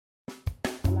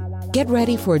Get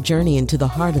ready for a journey into the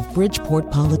heart of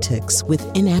Bridgeport politics with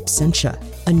In Absentia,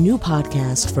 a new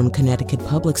podcast from Connecticut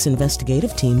Public's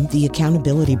investigative team, The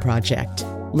Accountability Project.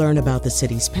 Learn about the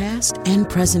city's past and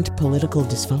present political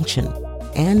dysfunction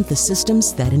and the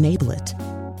systems that enable it.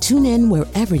 Tune in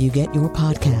wherever you get your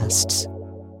podcasts.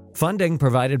 Funding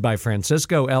provided by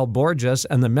Francisco L. Borges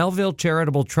and the Melville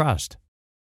Charitable Trust.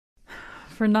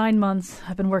 For 9 months,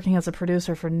 I've been working as a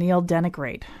producer for Neil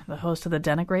Denigrate, the host of the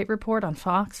Denigrate Report on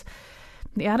Fox.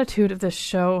 The attitude of this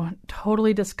show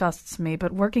totally disgusts me,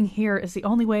 but working here is the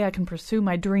only way I can pursue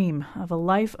my dream of a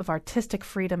life of artistic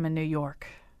freedom in New York.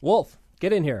 Wolf,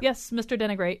 get in here. Yes, Mr.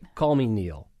 Denigrate. Call me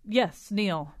Neil. Yes,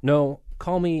 Neil. No,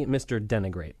 call me Mr.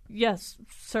 Denigrate. Yes,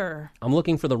 sir. I'm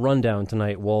looking for the rundown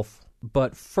tonight, Wolf.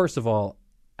 But first of all,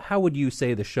 how would you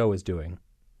say the show is doing?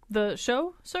 The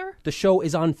show, sir? The show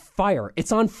is on fire.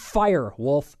 It's on fire,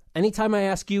 Wolf. Anytime I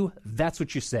ask you, that's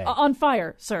what you say. On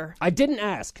fire, sir. I didn't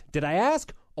ask. Did I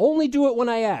ask? Only do it when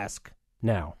I ask.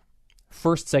 Now,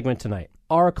 first segment tonight.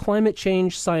 Are climate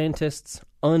change scientists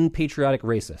unpatriotic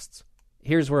racists?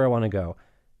 Here's where I want to go.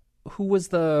 Who was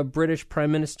the British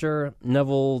Prime Minister,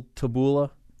 Neville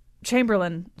Tabula?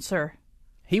 Chamberlain, sir.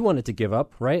 He wanted to give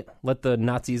up, right? Let the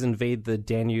Nazis invade the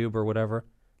Danube or whatever.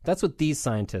 That's what these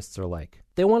scientists are like.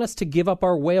 They want us to give up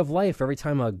our way of life every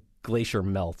time a glacier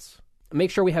melts.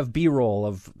 Make sure we have B-roll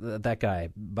of that guy,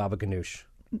 Baba Ganoush.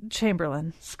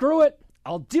 Chamberlain. Screw it.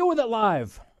 I'll deal with it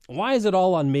live. Why is it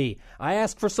all on me? I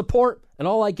ask for support, and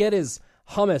all I get is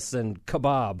hummus and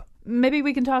kebab. Maybe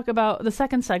we can talk about the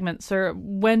second segment, sir.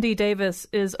 Wendy Davis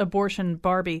is abortion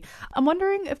Barbie. I'm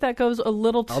wondering if that goes a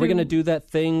little too... Are we going to do that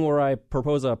thing where I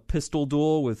propose a pistol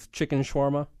duel with chicken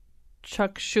shawarma?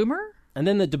 Chuck Schumer? And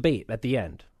then the debate at the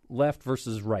end. Left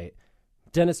versus right.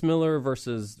 Dennis Miller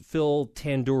versus Phil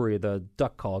Tandoori, the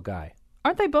duck call guy.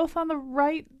 Aren't they both on the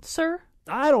right, sir?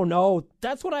 I don't know.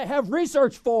 That's what I have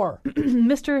research for.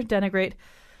 Mr. Denigrate,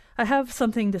 I have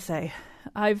something to say.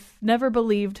 I've never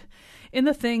believed in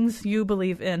the things you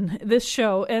believe in. This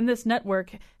show and this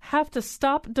network have to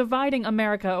stop dividing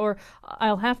America, or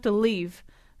I'll have to leave,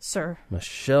 sir.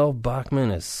 Michelle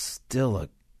Bachmann is still a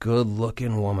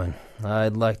good-looking woman.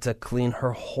 I'd like to clean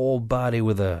her whole body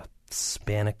with a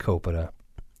spanakopita.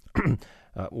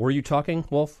 Were you talking,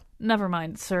 Wolf? Never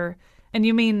mind, sir. And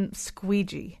you mean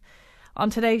squeegee. On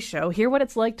today's show, hear what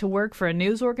it's like to work for a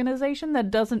news organization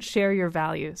that doesn't share your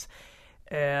values.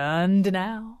 And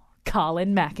now,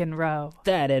 Colin McEnroe.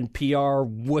 That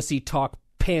NPR wussy talk,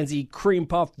 pansy, cream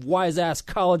puff, wise-ass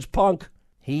college punk.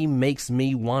 He makes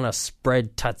me want to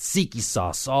spread tzatziki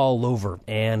sauce all over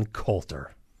Ann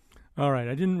Coulter. All right.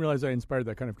 I didn't realize I inspired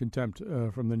that kind of contempt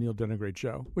from the Neil Denigrate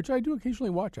show, which I do occasionally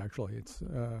watch, actually. It's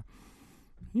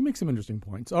he makes some interesting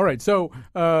points. All right. So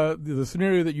the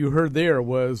scenario that you heard there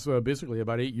was basically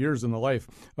about 8 years in the life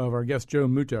of our guest, Joe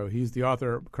Muto. He's the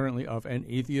author currently of An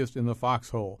Atheist in the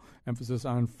Foxhole, emphasis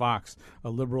on Fox,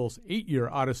 a liberal's 8-year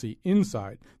odyssey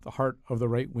inside the heart of the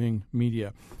right-wing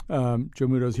media. Joe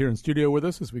Muto's here in studio with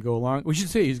us as we go along. We should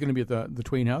say he's going to be at the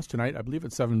Twain House tonight, I believe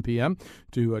at 7 p.m.,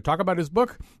 to talk about his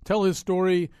book, tell his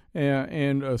story,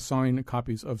 and sign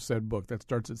copies of said book. That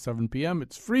starts at 7 p.m.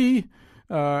 It's free.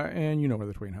 And you know where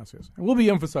the Twain House is. And we'll be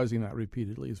emphasizing that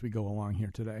repeatedly as we go along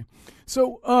here today.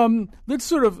 So let's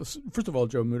first of all,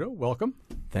 Joe Muto, welcome.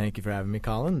 Thank you for having me,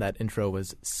 Colin. That intro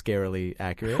was scarily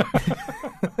accurate.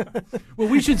 Well,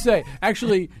 we should say,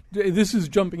 actually, this is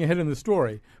jumping ahead in the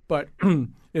story, but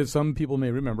as some people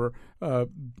may remember,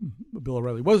 Bill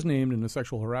O'Reilly was named in a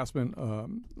sexual harassment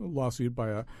lawsuit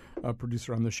by a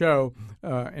producer on the show,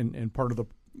 and part of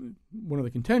one of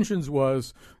the contentions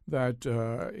was that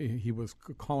he was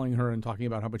calling her and talking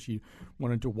about how much he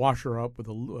wanted to wash her up with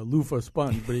a loofah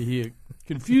sponge, but he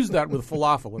confused that with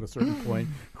falafel at a certain point,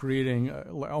 creating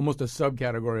almost a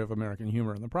subcategory of American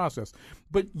humor in the process.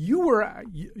 But you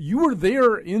were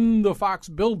there in the Fox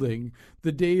building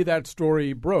the day that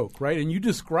story broke, right? And you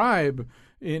describe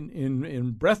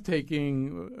in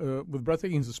breathtaking with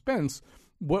breathtaking suspense.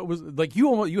 What was like?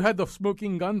 You had the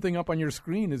smoking gun thing up on your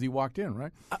screen as he walked in,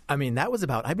 right? I mean, that was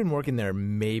I'd been working there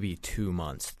maybe 2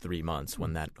 months, 3 months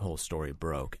when that whole story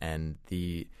broke, and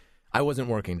I wasn't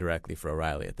working directly for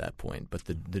O'Reilly at that point, but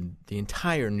the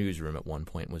entire newsroom at one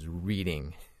point was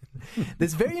reading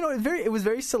this it was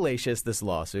very salacious, this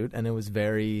lawsuit, and it was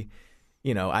very,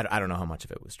 I don't know how much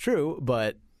of it was true,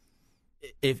 but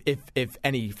if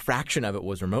any fraction of it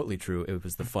was remotely true, it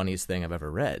was the funniest thing I've ever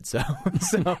read. So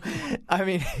I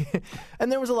mean,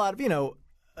 and there was a lot of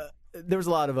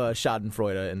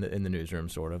Schadenfreude in the newsroom,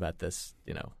 sort of at this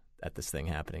thing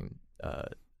happening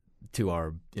to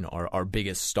our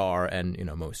biggest star and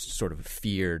most sort of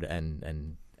feared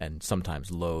and and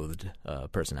sometimes loathed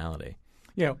personality.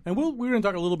 Yeah, and we're going to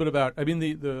talk a little bit about. I mean,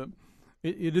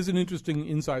 it is an interesting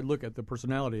inside look at the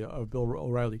personality of Bill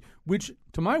O'Reilly, which,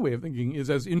 to my way of thinking, is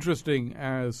as interesting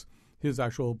as his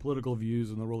actual political views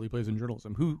and the role he plays in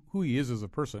journalism. Who he is as a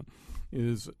person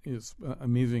is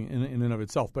amazing in and of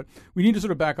itself. But we need to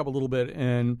sort of back up a little bit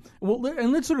and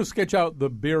let's sort of sketch out the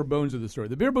bare bones of the story.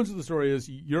 The bare bones of the story is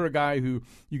you're a guy who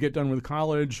you get done with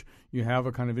college, you have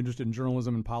a kind of interest in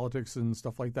journalism and politics and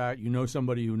stuff like that. You know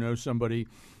somebody who knows somebody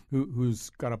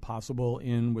who's got a possible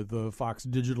in with the Fox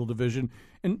digital division,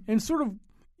 and sort of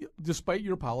despite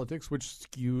your politics, which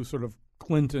skew sort of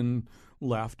Clinton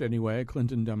left anyway,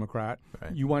 Clinton Democrat,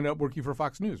 right. You wind up working for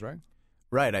Fox News, right?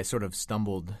 Right. I sort of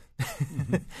stumbled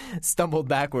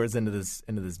backwards into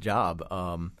this job.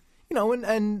 And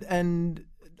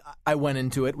I went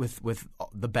into it with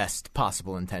the best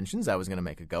possible intentions. I was going to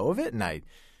make a go of it, and I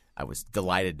was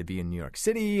delighted to be in New York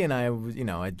City, and I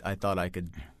thought I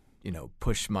could,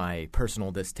 push my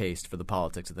personal distaste for the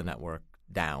politics of the network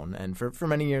down, and for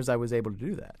many years I was able to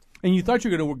do that. And you thought you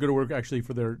were going to go to work actually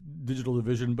for their digital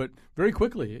division, but very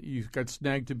quickly you got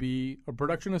snagged to be a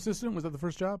production assistant. Was that the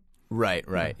first job? Right.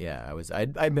 Yeah,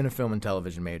 I'd been a film and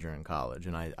television major in college,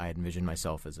 and I had envisioned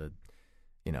myself as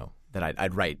that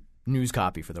I'd write news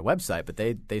copy for their website, but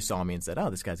they saw me and said, "Oh,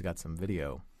 this guy's got some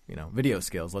video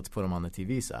skills. Let's put him on the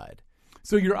TV side."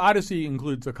 So your odyssey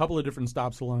includes a couple of different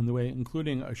stops along the way,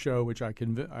 including a show which I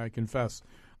confess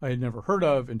I had never heard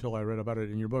of until I read about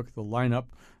it in your book, The Lineup.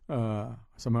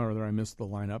 Somehow or other I missed The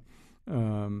Lineup.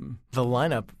 The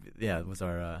Lineup, was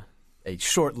a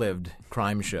short-lived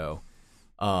crime show.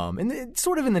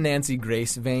 Sort of in the Nancy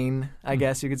Grace vein, I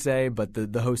guess you could say, but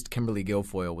the host, Kimberly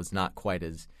Guilfoyle, was not quite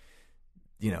as,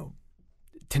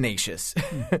 tenacious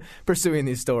pursuing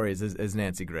these stories as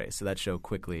Nancy Grace. So that show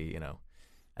quickly,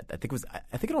 I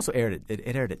think it also aired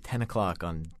it aired at 10 o'clock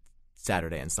on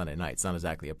Saturday and Sunday night. It's not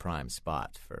exactly a prime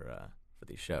spot for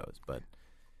these shows, but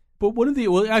one of the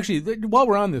while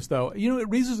we're on this though, it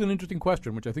raises an interesting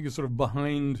question, which I think is sort of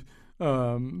behind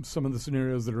some of the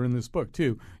scenarios that are in this book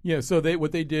too. Yeah, so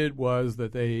what they did was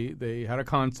that they had a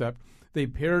concept, they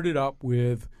paired it up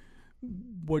with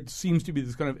what seems to be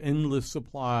this kind of endless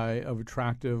supply of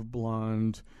attractive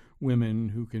blonde women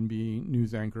who can be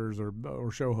news anchors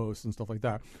or show hosts and stuff like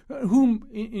that. Whom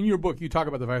in your book you talk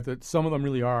about the fact that some of them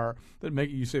really are.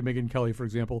 You say Megyn Kelly, for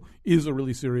example, is a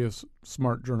really serious,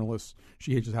 smart journalist.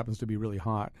 She just happens to be really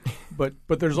hot. But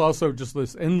there's also just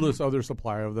this endless other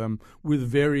supply of them with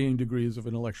varying degrees of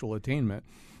intellectual attainment.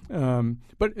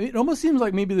 But it almost seems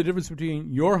like maybe the difference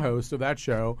between your host of that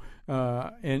show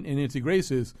and Nancy Grace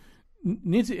is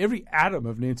every atom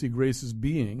of Nancy Grace's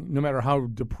being, no matter how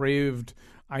depraved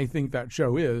I think that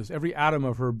show is, every atom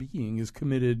of her being is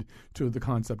committed to the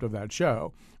concept of that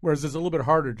show. Whereas it's a little bit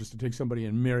harder just to take somebody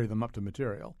and marry them up to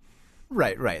material.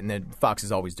 Right. And then Fox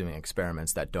is always doing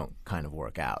experiments that don't kind of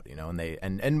work out, and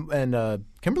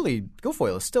Kimberly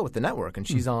Guilfoyle is still with the network, and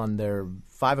she's on their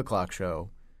 5 o'clock show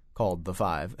called The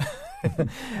Five,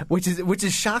 which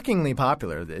is shockingly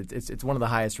popular. It's one of the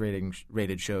highest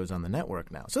rated shows on the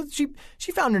network now. So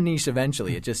she found her niche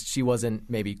eventually. It just she wasn't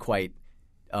maybe quite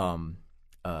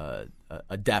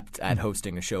adept at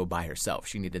hosting a show by herself.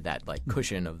 She needed that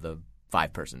cushion of the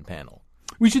 5-person panel.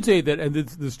 We should say that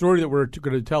the story that we're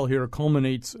going to tell here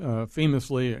culminates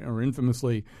famously or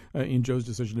infamously in Joe's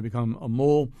decision to become a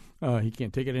mole. He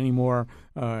can't take it anymore.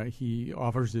 He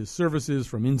offers his services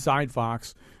from inside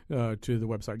Fox to the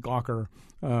website Gawker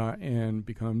and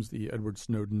becomes the Edward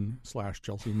Snowden /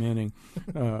 Chelsea Manning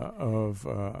of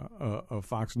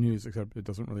Fox News, except it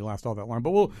doesn't really last all that long.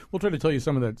 But we'll try to tell you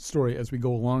some of that story as we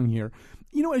go along here.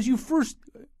 As you first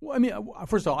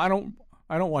of all, I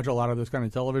don't watch a lot of this kind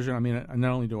of television. I mean,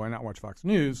 not only do I not watch Fox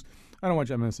News, I don't watch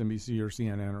MSNBC or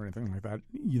CNN or anything like that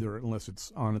either, unless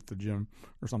it's on at the gym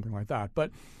or something like that.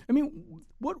 But I mean,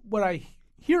 what I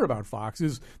hear about Fox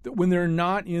is that when they're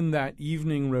not in that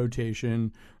evening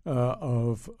rotation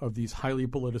of these highly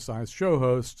politicized show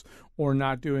hosts, or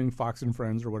not doing Fox and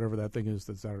Friends or whatever that thing is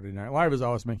that Saturday Night Live is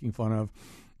always making fun of,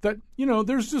 that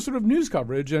there's just sort of news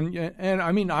coverage, and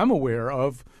I mean, I'm aware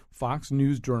of Fox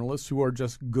News journalists who are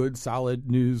just good, solid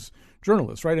news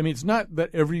journalists, right? I mean, it's not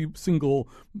that every single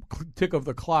tick of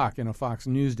the clock in a Fox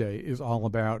News day is all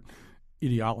about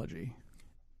ideology.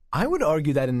 I would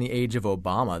argue that in the age of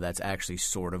Obama, that's actually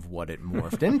sort of what it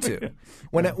morphed into.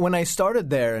 When I started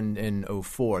there in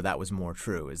 2004, that was more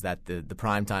true, is that the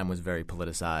prime time was very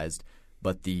politicized,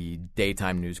 but the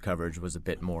daytime news coverage was a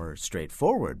bit more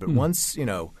straightforward. But once,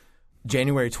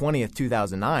 January 20th,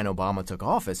 2009, Obama took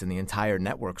office, and the entire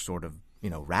network sort of,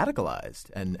 radicalized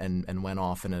and went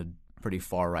off in pretty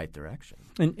far right direction.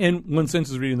 And when Sense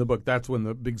is reading the book, that's when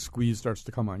the big squeeze starts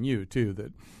to come on you too.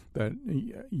 That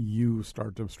you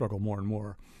start to struggle more and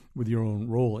more with your own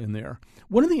role in there.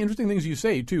 One of the interesting things you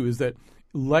say too is that,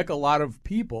 like a lot of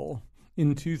people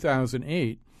in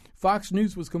 2008, Fox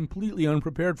News was completely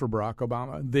unprepared for Barack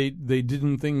Obama. They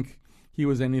didn't think he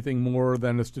was anything more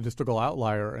than a statistical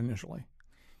outlier initially.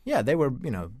 Yeah, they were,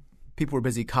 people were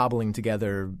busy cobbling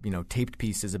together, taped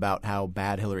pieces about how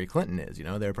bad Hillary Clinton is.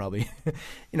 They're probably,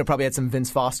 probably had some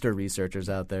Vince Foster researchers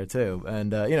out there too.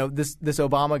 And, this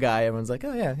Obama guy, everyone's like,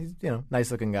 oh yeah, he's,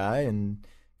 nice looking guy and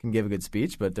can give a good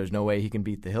speech, but there's no way he can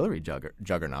beat the Hillary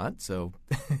juggernaut. So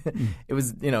it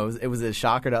was, it was a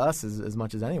shocker to us as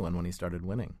much as anyone when he started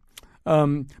winning.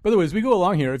 By the way, as we go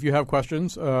along here, if you have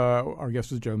questions, our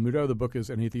guest is Joe Muto. The book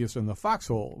is An Atheist in the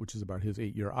Foxhole, which is about his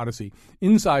 8-year odyssey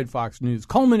inside Fox News,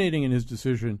 culminating in his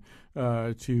decision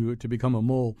to become a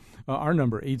mole. Our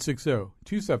number,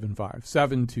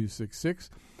 860-275-7266,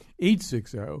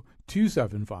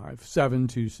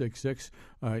 860-275-7266.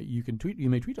 You can tweet. You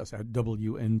may tweet us at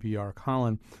WNPR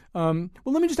Colin. Well,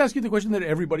 let me just ask you the question that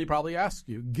everybody probably asks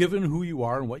you, given who you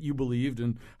are and what you believed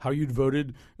and how you'd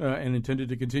voted and intended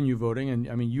to continue voting. And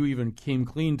I mean, you even came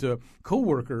clean to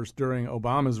coworkers during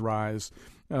Obama's rise.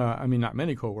 Not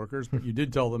many coworkers, but you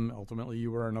did tell them ultimately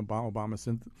you were an Obama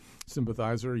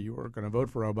sympathizer. You were going to vote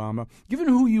for Obama. Given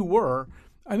who you were,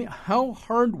 how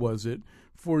hard was it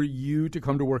for you to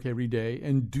come to work every day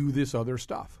and do this other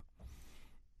stuff?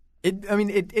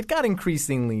 It got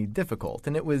increasingly difficult,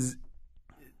 and it was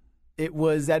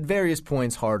at various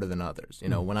points harder than others.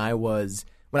 When I was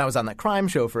on that crime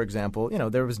show, for example,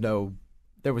 there was no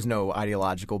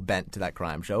ideological bent to that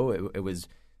crime show. It was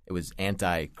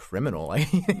anti-criminal,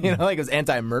 it was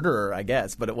anti-murderer, I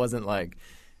guess, but it wasn't like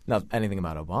not anything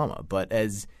about Obama. But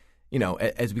as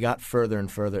we got further and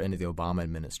further into the Obama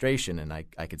administration, and I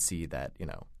could see that,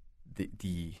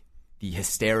 the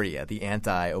hysteria, the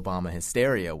anti-Obama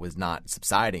hysteria was not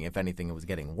subsiding. If anything, it was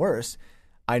getting worse.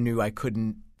 I knew I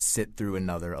couldn't sit through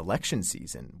another election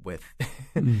season with,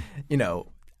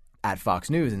 at Fox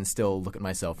News and still look at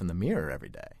myself in the mirror every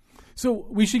day. So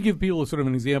we should give people sort of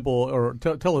an example or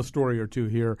tell a story or two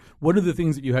here. What are the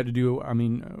things that you had to do?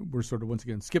 We're sort of, once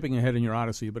again, skipping ahead in your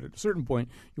odyssey, but at a certain point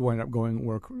you wind up going to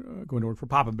work for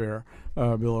Papa Bear,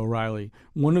 Bill O'Reilly.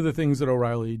 One of the things that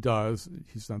O'Reilly does,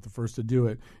 he's not the first to do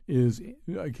it, is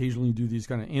occasionally do these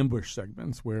kind of ambush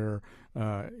segments where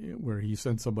he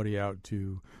sends somebody out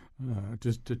to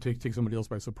just to take somebody else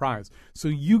by surprise. So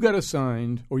you got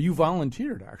assigned, or you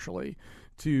volunteered actually,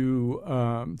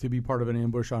 to be part of an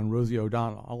ambush on Rosie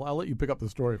O'Donnell. I'll let you pick up the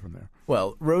story from there.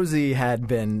 Well, Rosie had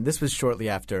been – this was shortly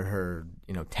after her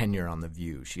tenure on The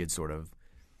View. She had sort of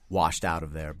washed out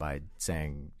of there by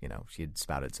saying she had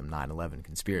spouted some 9/11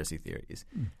 conspiracy theories.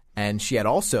 And she had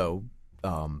also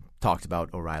talked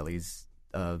about O'Reilly's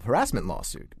harassment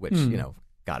lawsuit, which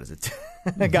got his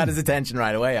attention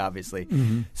right away, obviously.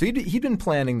 So he'd been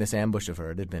planning this ambush of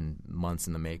her. It had been months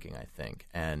in the making, I think.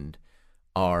 And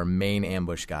our main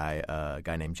ambush guy, a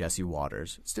guy named Jesse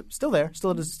Waters, still there,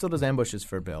 still does ambushes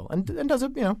for Bill, and does a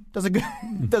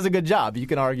good job. You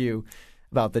can argue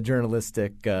about the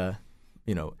journalistic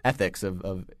ethics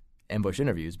of ambush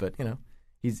interviews, but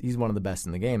he's one of the best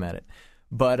in the game at it.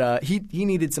 But he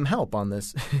needed some help on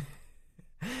this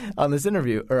on this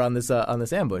interview or on this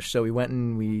ambush. So we went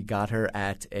and we got her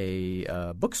at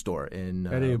a bookstore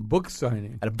at a book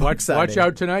signing. Watch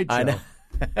out tonight, Joe. I know.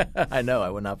 I know. I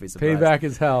would not be surprised. Payback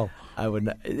is hell. I would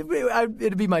not.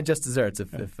 It'd be my just desserts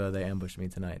if they ambush me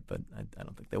tonight, but I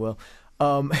don't think they will.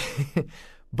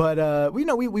 But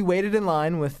we waited in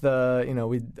line with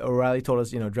O'Reilly told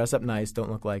us dress up nice,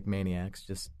 don't look like maniacs,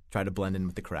 just try to blend in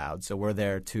with the crowd. So we're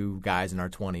there, two guys in our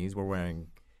 20s. We're wearing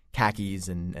khakis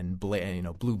and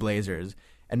blue blazers,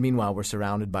 and meanwhile we're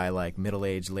surrounded by like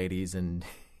middle-aged ladies and.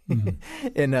 in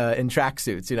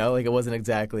tracksuits, it wasn't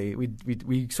exactly.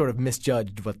 We sort of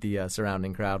misjudged what the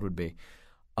surrounding crowd would be,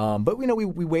 but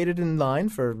we waited in line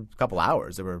for a couple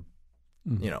hours. There were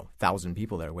 1,000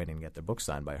 people there waiting to get their book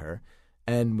signed by her,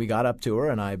 and we got up to her,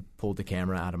 and I pulled the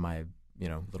camera out of my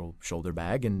little shoulder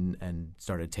bag and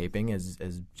started taping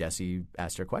as Jesse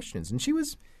asked her questions, and she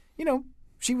was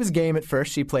game at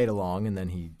first. She played along, and then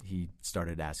he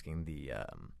started asking the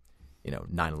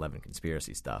 9/11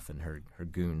 conspiracy stuff, and her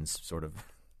goons sort of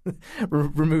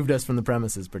removed us from the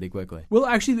premises pretty quickly. Well,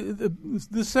 actually,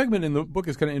 this segment in the book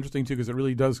is kind of interesting, too, because it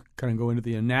really does kind of go into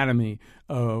the anatomy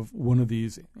of one of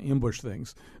these ambush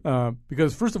things.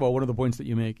 Because, first of all, one of the points that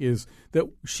you make is that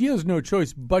she has no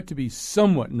choice but to be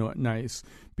somewhat nice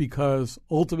because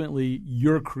ultimately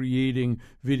you're creating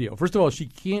video. First of all, she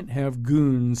can't have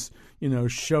goons,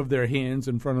 shove their hands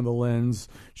in front of the lens.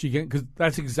 She can't, because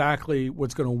that's exactly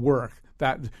what's going to work.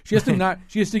 That she has to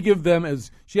she has to give them has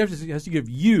to give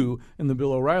you and the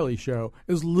Bill O'Reilly show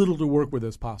as little to work with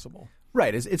as possible.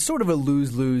 Right. It's sort of a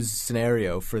lose-lose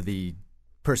scenario for the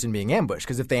person being ambushed,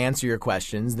 because if they answer your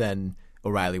questions, then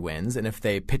O'Reilly wins, and if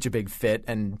they pitch a big fit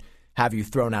and have you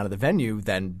thrown out of the venue,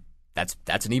 then that's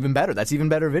even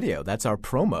better video. That's our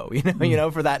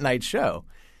promo, for that night's show.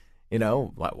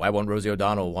 Why won't Rosie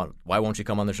O'Donnell why won't she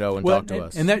come on the show and talk to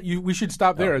us? And that we should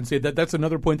stop there and say that's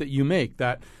another point that you make,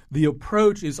 that the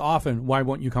approach is often, why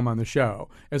won't you come on the show?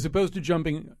 As opposed to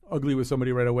jumping ugly with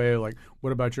somebody right away, like,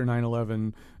 what about your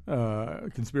 9/11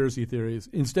 conspiracy theories?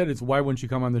 Instead, it's, why won't you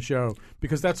come on the show?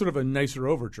 Because that's sort of a nicer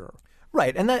overture.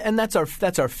 Right. And that's our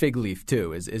fig leaf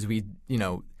too, is we,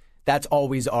 that's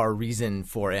always our reason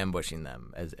for ambushing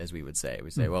them, as we would say.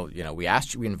 We say, well, we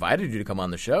invited you to come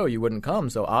on the show, you wouldn't come,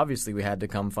 so obviously we had to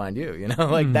come find you.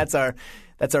 That's our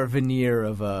veneer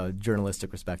of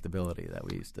journalistic respectability that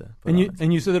we used to put on.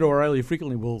 And you said that O'Reilly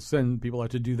frequently will send people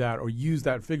out to do that or use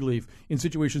that fig leaf in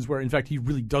situations where, in fact, he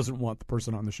really doesn't want the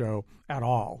person on the show at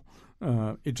all.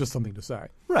 It's just something to say.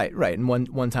 Right. And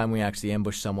one time we actually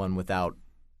ambushed someone without,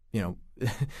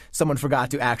 someone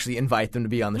forgot to actually invite them to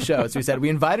be on the show. So we said, we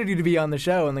invited you to be on the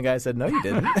show. And the guy said, no, you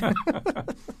didn't.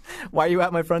 Why are you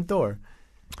at my front door?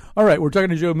 All right. We're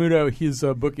talking to Joe Muto. His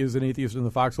book is An Atheist in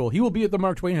the Foxhole. He will be at the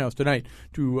Mark Twain House tonight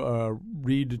to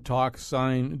read, talk,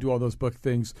 sign, do all those book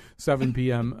things, 7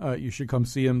 p.m. You should come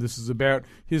see him. This is about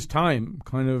his time,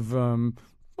 kind of,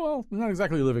 not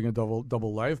exactly living a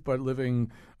double life, but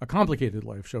living a complicated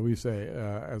life, shall we say,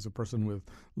 as a person with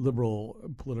liberal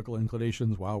political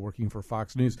inclinations while working for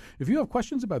Fox News. If you have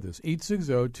questions about this,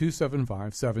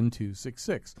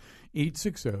 860-275-7266.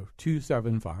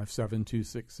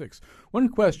 860-275-7266. One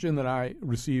question that I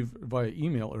received via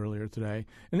email earlier today,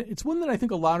 and it's one that I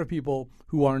think a lot of people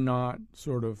who are not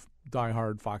sort of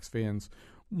diehard Fox fans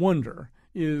wonder,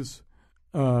 is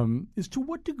to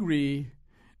what degree.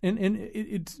 And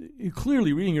it's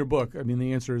clearly, reading your book, I mean,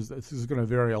 the answer is this is going to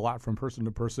vary a lot from person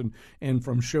to person and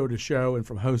from show to show and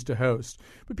from host to host.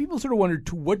 But people sort of wonder,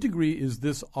 to what degree is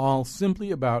this all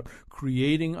simply about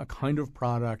creating a kind of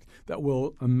product that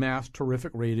will amass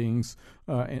terrific ratings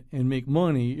and make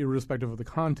money irrespective of the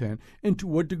content? And to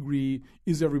what degree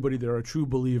is everybody there a true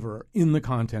believer in the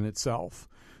content itself?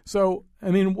 So, I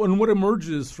mean, what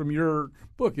emerges from your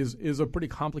book is a pretty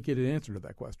complicated answer to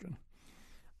that question.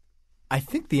 I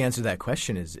think the answer to that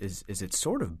question is it's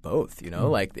sort of both,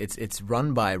 like it's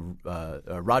run by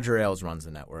Roger Ailes runs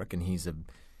the network, and he's a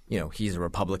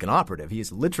Republican operative.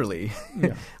 He's literally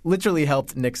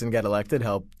helped Nixon get elected,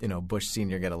 helped Bush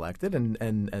Sr. get elected,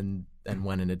 and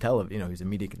went into television. He's a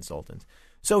media consultant.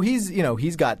 So he's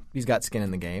got skin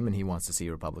in the game, and he wants to see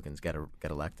Republicans get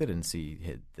elected and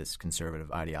see this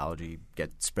conservative ideology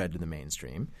get spread to the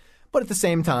mainstream. But at the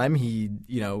same time, he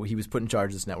was put in charge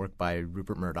of this network by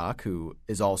Rupert Murdoch, who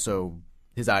is also,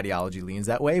 his ideology leans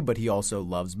that way, but he also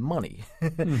loves money,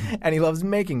 and he loves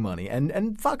making money.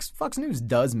 And Fox News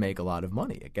does make a lot of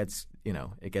money. It gets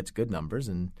good numbers,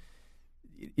 and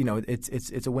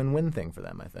it's a win-win thing for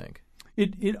them, I think.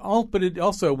 But it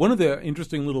also, one of the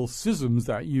interesting little schisms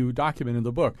that you document in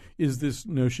the book is this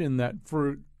notion that,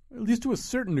 for at least to a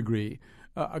certain degree,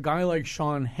 a guy like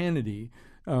Sean Hannity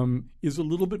is a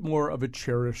little bit more of a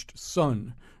cherished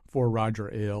son for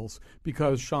Roger Ailes,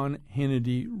 because Sean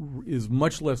Hannity is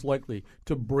much less likely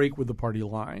to break with the party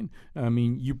line. I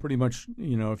mean, you pretty much,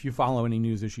 if you follow any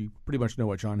news issue, you pretty much know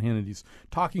what Sean Hannity's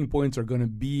talking points are going to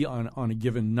be on a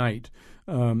given night.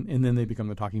 And then they become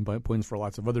the talking points for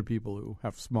lots of other people who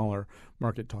have smaller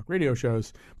market talk radio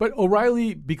shows. But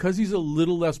O'Reilly, because he's a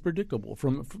little less predictable,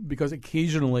 because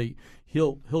occasionally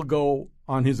he'll go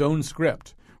on his own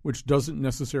script, which doesn't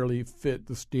necessarily fit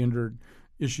the standard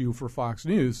issue for Fox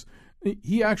News,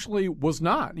 he actually was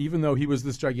not, even though he was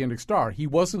this gigantic star. He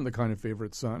wasn't the kind of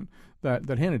favorite son that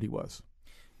Hannity was.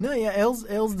 No, yeah,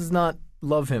 Ailes does not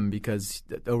love him, because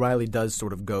O'Reilly does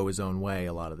sort of go his own way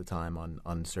a lot of the time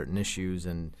on certain issues,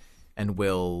 and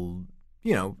will,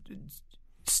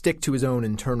 stick to his own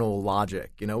internal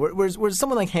logic. Whereas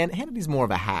someone like Hannity's more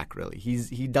of a hack, really.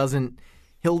 He doesn't.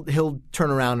 He'll turn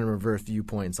around and reverse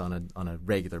viewpoints on a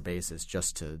regular basis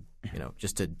just to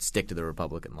stick to the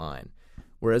Republican line.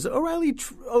 Whereas O'Reilly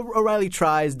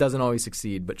tries, doesn't always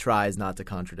succeed, but tries not to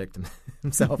contradict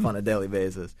himself on a daily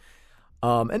basis.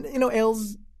 And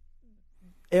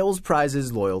Ailes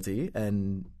prizes loyalty,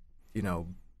 and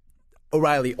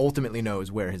O'Reilly ultimately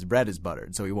knows where his bread is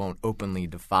buttered, so he won't openly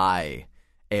defy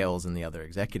Ailes and the other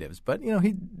executives. But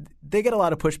they get a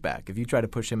lot of pushback. If you try to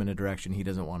push him in a direction he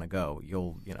doesn't want to go,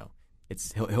 he'll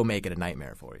make it a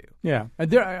nightmare for you. Yeah,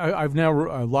 and I've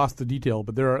now lost the detail,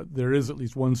 but there is at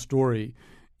least one story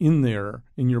in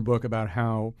your book about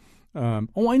how.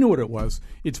 I know what it was.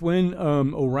 It's when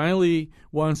O'Reilly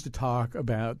wants to talk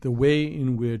about the way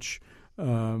in which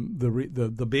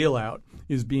the bailout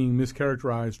is being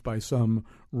mischaracterized by some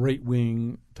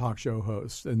right-wing talk show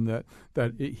hosts, and that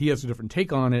he has a different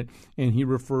take on it, and he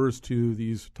refers to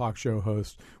these talk show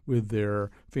hosts with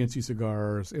their fancy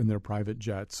cigars and their private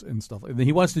jets and stuff. And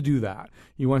he wants to do that.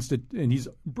 And he's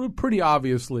pretty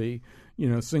obviously,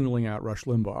 singling out Rush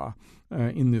Limbaugh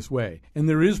in this way. And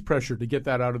there is pressure to get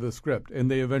that out of the script, and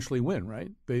they eventually win,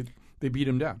 right? They beat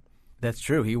him down. That's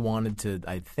true. He wanted to,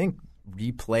 I think,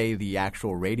 replay the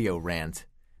actual radio rant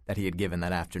that he had given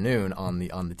that afternoon on the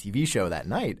TV show that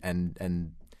night,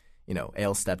 and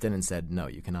Ailes stepped in and said, "No,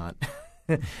 you cannot,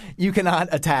 you cannot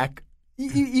attack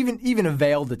even a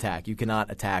veiled attack. You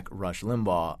cannot attack Rush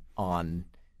Limbaugh on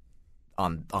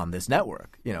this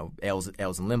network. Ailes and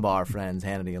Limbaugh are friends.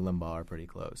 Hannity and Limbaugh are pretty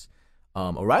close.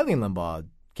 O'Reilly and Limbaugh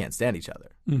can't stand each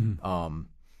other. Mm-hmm.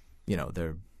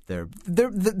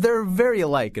 They're very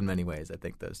alike in many ways. I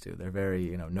think those two. They're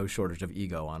very no shortage of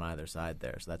ego on either side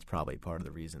there. So that's probably part of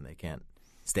the reason they can't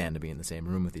stand to be in the same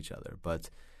room with each other. But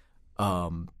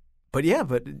Ailes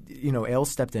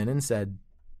stepped in and said,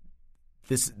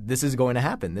 "This is going to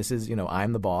happen. This is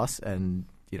I'm the boss, and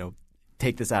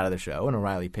take this out of the show." And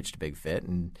O'Reilly pitched a big fit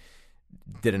and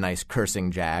did a nice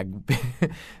cursing jag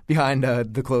behind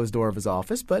the closed door of his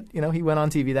office. But, he went on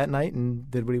TV that night and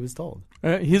did what he was told.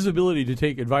 His ability to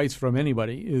take advice from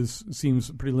anybody seems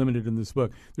pretty limited in this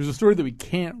book. There's a story that we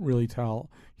can't really tell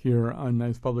here on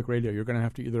Nice Public Radio. You're going to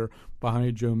have to either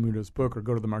buy Joe Muto's book or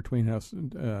go to the Mark Twain House.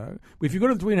 If you go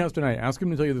to the Twain House tonight, ask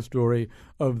him to tell you the story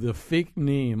of the fake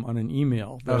name on an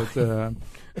email that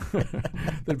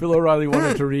that Bill O'Reilly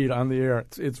wanted to read on the air.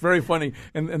 It's very funny,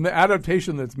 and the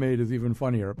adaptation that's made is even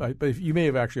funnier. But you may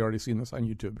have actually already seen this on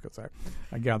YouTube because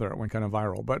I gather it went kind of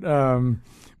viral. But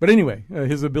anyway,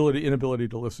 his inability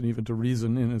to listen even to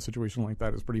reason in a situation like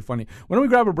that is pretty funny. Why don't we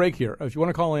grab a break here? If you want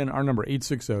to call in, our number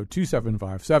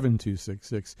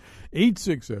 860-275-7266,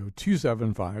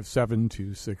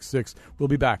 860-275-7266. We'll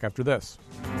be back after this.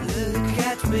 Look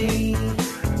at me,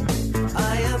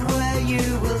 I am where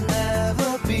you will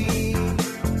never be.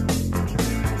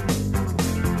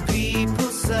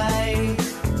 People say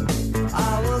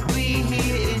I will be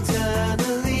here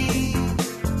eternally.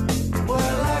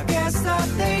 Well, I guess that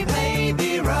they may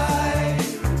be right.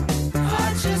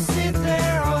 I just sit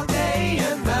there all day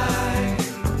and night.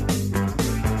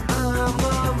 I'm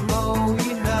a mole,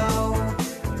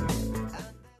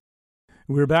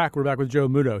 We're back with Joe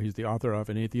Muto. He's the author of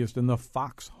An Atheist in the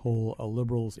Foxhole, a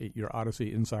liberal's 8-year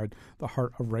odyssey inside the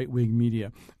heart of right-wing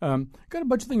media. Got a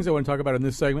bunch of things I want to talk about in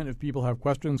this segment. If people have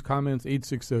questions, comments,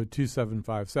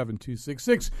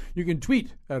 860-275-7266. You can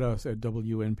tweet at us at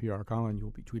WNPR Colin.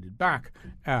 You'll be tweeted back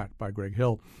by Greg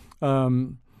Hill. I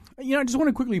just want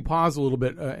to quickly pause a little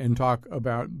bit and talk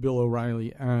about Bill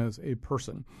O'Reilly as a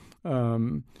person.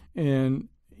 The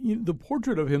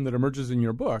portrait of him that emerges in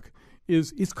your book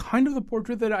is kind of the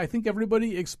portrait that I think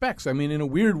everybody expects. I mean, in a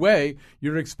weird way,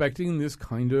 you're expecting this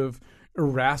kind of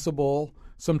irascible,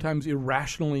 sometimes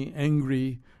irrationally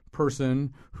angry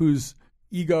person whose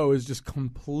ego is just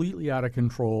completely out of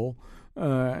control,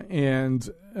 and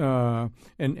who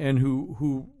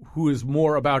is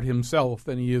more about himself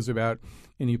than he is about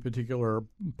any particular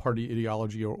party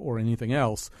ideology or anything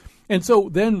else. And so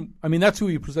then, I mean, that's who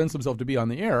he presents himself to be on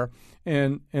the air,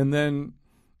 and then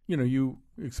you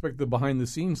expect the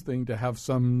behind-the-scenes thing to have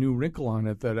some new wrinkle on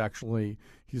it that actually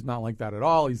he's not like that at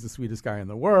all. He's the sweetest guy in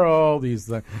the world. He's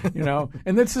the,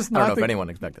 and that's just not. I don't know if anyone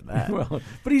expected that. Well,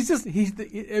 but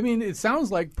it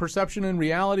sounds like perception and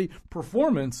reality,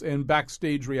 performance and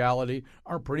backstage reality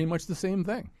are pretty much the same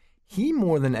thing. He,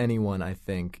 more than anyone, I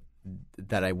think,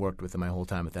 that I worked with in my whole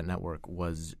time at that network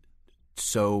was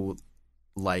so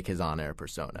like his on-air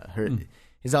persona.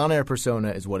 His on-air persona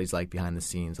is what he's like behind the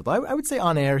scenes. Although I would say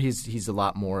on air he's a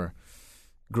lot more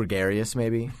gregarious,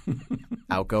 maybe,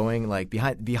 outgoing. Like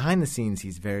behind the scenes,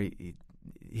 he's very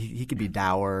he could be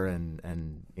dour and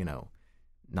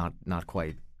not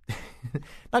quite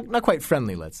not quite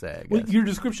friendly, let's say. I guess. Well, your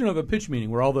description of a pitch meeting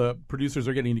where all the producers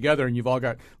are getting together and you've all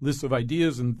got lists of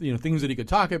ideas and things that he could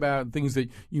talk about, things that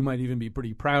you might even be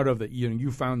pretty proud of, that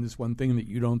you found this one thing that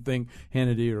you don't think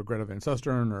Hannity or Greta Van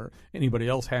Susteren or anybody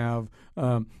else have.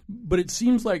 But it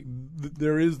seems like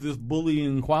there is this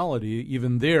bullying quality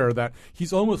even there, that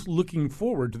he's almost looking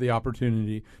forward to the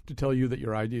opportunity to tell you that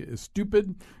your idea is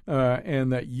stupid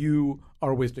and that you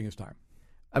are wasting his time.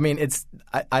 I mean,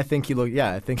 I think he looked.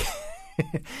 Yeah, I think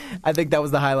I think that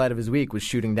was the highlight of his week, was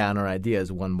shooting down our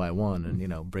ideas one by one,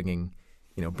 and bringing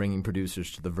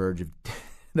producers to the verge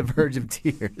of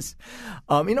tears.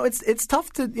 It's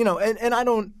tough to and I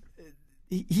don't.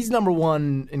 He's number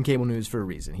one in cable news for a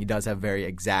reason. He does have very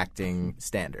exacting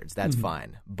standards. That's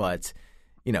fine, but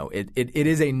it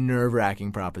is a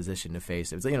nerve-wracking proposition to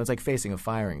face. It's like facing a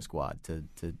firing squad to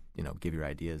give your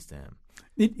ideas to him.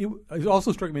 It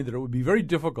also struck me that it would be very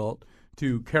difficult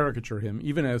to caricature him,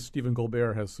 even as Stephen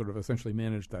Colbert has sort of essentially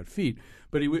managed that feat.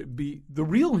 But the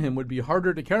real him would be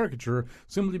harder to caricature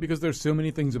simply because there's so many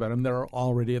things about him that are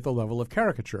already at the level of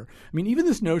caricature. I mean, even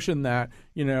this notion that,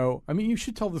 you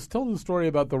should tell the story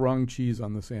about the wrong cheese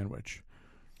on the sandwich.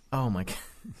 Oh, my God.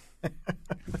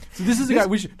 So this is a guy,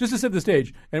 we should, just to set the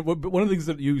stage, and one of the things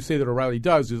that you say that O'Reilly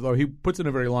does is, though he puts in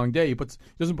a very long day, he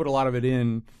doesn't put a lot of it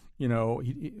in.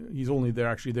 He's only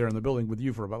there in the building with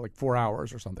you for about like 4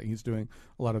 hours or something. He's doing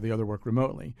a lot of the other work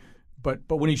remotely. But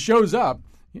when he shows up,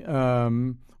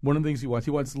 one of the things he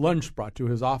wants lunch brought to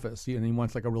his office, and he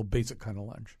wants like a real basic kind of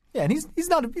lunch. Yeah, and he's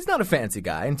not a fancy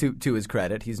guy. And to his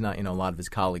credit, he's not. A lot of his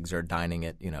colleagues are dining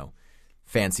at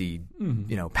fancy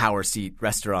power seat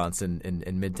restaurants in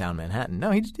Midtown Manhattan. No,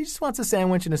 he just wants a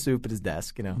sandwich and a soup at his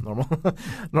desk.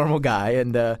 Normal guy.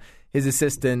 And his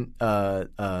assistant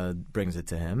brings it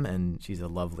to him, and she's a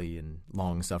lovely and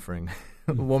long-suffering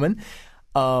woman.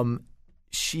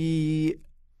 She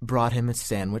brought him a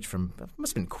sandwich from,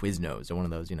 must have been Quiznos or one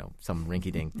of those, some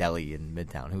rinky-dink deli in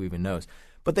Midtown. Who even knows?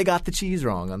 But they got the cheese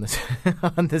wrong on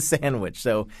the sandwich.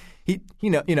 So he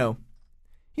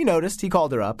noticed. He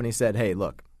called her up and he said, "Hey,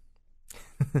 look,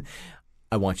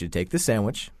 I want you to take this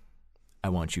sandwich. I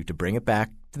want you to bring it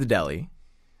back to the deli.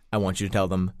 I want you to tell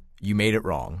them you made it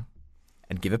wrong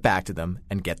and give it back to them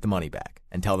and get the money back.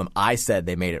 And tell them I said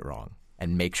they made it wrong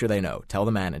and make sure they know. Tell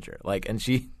the manager." And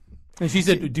she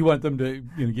said, "Do you want them to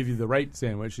give you the right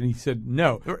sandwich?" And he said,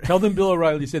 "No. Tell them Bill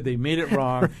O'Reilly said they made it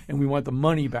wrong and we want the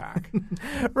money back."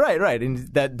 Right. And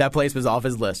that place was off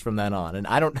his list from then on. And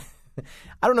I don't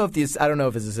know if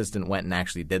his assistant went and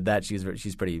actually did that.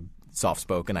 She's pretty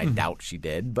soft-spoken. I doubt she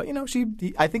did. But I seem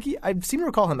to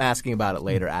recall him asking about it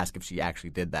later, ask if she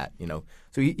actually did that.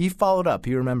 So he followed up.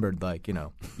 He remembered,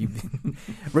 you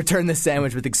return this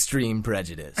sandwich with extreme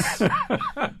prejudice.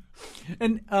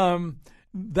 And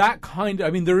that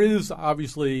there is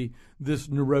obviously this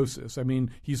neurosis. I mean,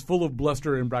 he's full of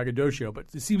bluster and braggadocio, but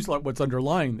it seems like what's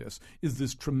underlying this is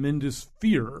this tremendous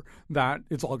fear that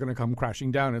it's all going to come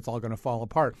crashing down, it's all going to fall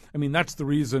apart. I mean, that's the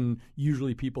reason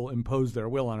usually people impose their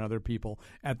will on other people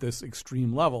at this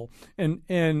extreme level. And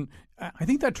I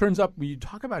think that turns up when you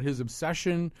talk about his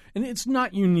obsession, and it's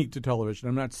not unique to television.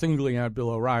 I'm not singling out Bill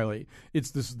O'Reilly.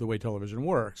 This is the way television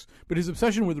works. But his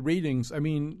obsession with ratings,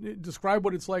 describe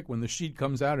what it's like when the sheet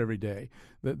comes out every day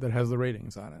that has the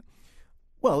ratings on it.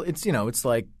 Well, it's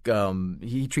like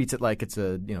he treats it like it's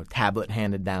a tablet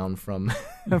handed down from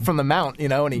from the mount,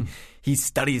 and he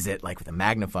studies it like with a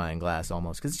magnifying glass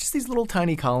almost, because it's just these little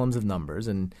tiny columns of numbers,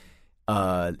 and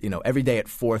every day at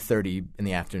 4:30 in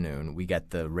the afternoon we get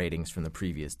the ratings from the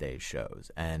previous day's shows,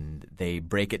 and they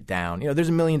break it down. There's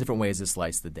a million different ways to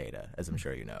slice the data, as I'm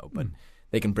sure you know, but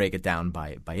they can break it down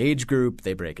by age group.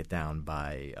 They break it down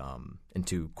by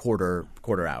into quarter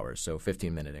hours, so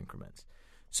 15-minute increments.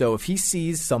 So if he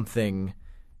sees something,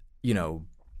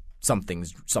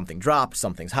 something dropped,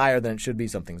 something's higher than it should be,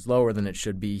 something's lower than it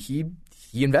should be, he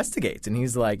investigates, and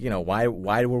he's like,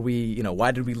 why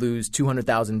did we lose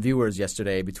 200,000 viewers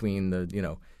yesterday between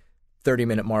the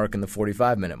 30-minute mark and the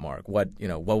 45-minute mark? What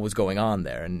was going on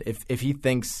there? And if he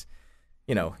thinks,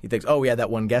 oh, we had that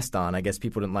one guest on, I guess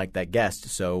people didn't like that guest,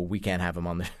 so we can't have him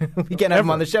on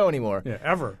the show anymore. Yeah,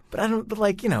 ever.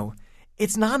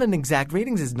 It's not an exact –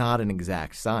 ratings is not an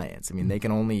exact science. I mean, they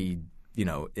can only,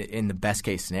 in the best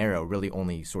case scenario, really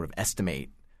only sort of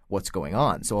estimate what's going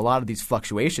on. So a lot of these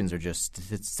fluctuations are just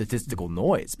statistical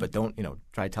noise, but don't,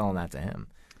 try telling that to him.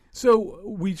 So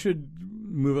we should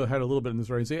move ahead a little bit in this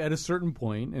story and say at a certain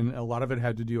point, and a lot of it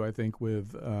had to do, I think,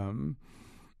 with the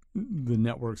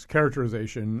network's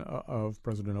characterization of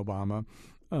President Obama,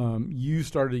 you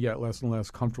started to get less and less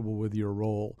comfortable with your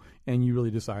role, and you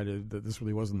really decided that this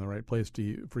really wasn't the right place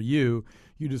for you.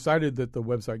 You decided that the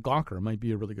website Gawker might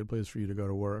be a really good place for you to go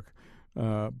to work.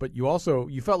 But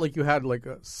you felt like you had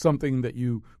something that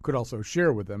you could also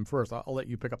share with them. First, I'll let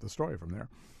you pick up the story from there.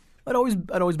 I'd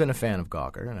always been a fan of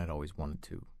Gawker, and I'd always wanted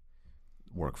to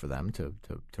work for them, to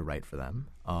write for them.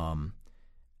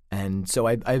 And so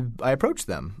I approached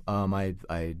them. I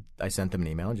sent them an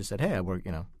email and just said, "Hey,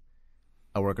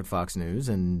 I work at Fox News,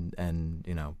 and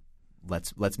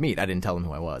let's meet." I didn't tell them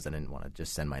who I was. I didn't want to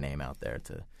just send my name out there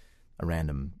to a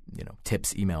random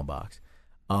tips email box.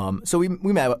 So we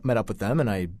met up with them, and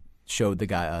I showed the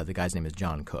guy. The guy's name is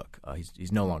John Cook.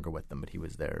 He's no longer with them, but he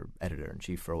was their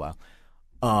editor-in-chief for a while.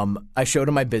 I showed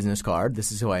him my business card.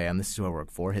 This is who I am. This is who I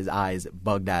work for. His eyes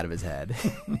bugged out of his head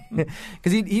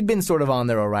because he'd been sort of on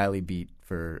their O'Reilly beat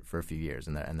for a few years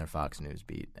and their Fox News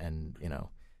beat, and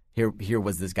here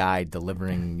was this guy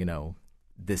delivering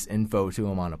this info to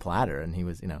him on a platter, and he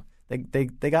was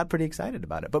they got pretty excited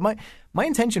about it. But my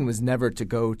intention was never to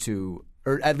go to,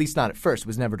 or at least not at first,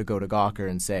 was never to go to Gawker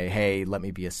and say, "Hey, let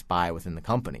me be a spy within the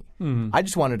company." Mm-hmm. I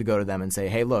just wanted to go to them and say,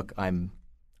 "Hey, look,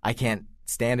 I can't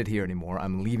stand it here anymore.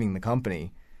 I'm leaving the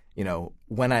company.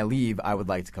 When I leave, I would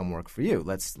like to come work for you.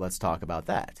 Let's talk about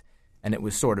that." And it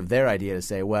was sort of their idea to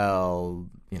say, well,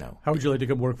 how would you like to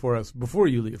come work for us before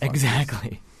you leave?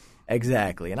 Exactly.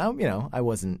 And I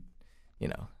wasn't,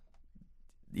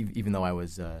 even though I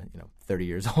was 30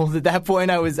 years old at that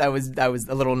point, I was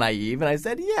a little naive, and I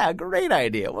said, "Yeah, great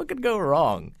idea. What could go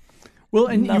wrong?" Well,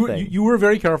 and you were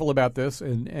very careful about this,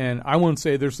 and I won't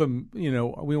say there's some,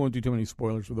 we won't do too many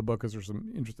spoilers for the book because there's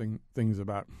some interesting things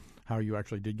about how you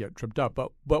actually did get tripped up.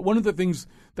 But one of the things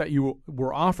that you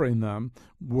were offering them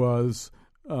was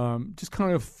just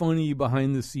kind of funny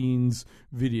behind-the-scenes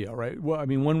video, right? Well, I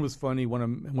mean, one was funny,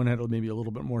 one had maybe a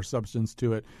little bit more substance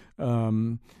to it.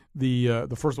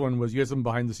 The first one was you had some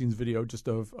behind-the-scenes video just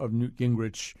of Newt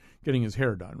Gingrich getting his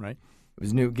hair done, right? It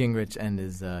was Newt Gingrich, and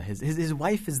his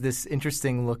wife is this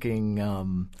interesting looking,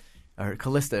 or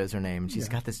Callista is her name. She's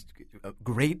got this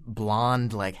great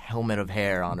blonde helmet of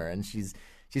hair on her, and she's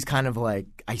kind of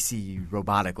icy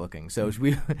robotic looking. So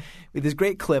we had this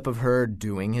great clip of her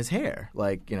doing his hair,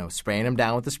 spraying him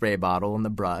down with the spray bottle and the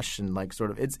brush, and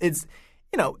it's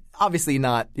obviously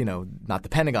not the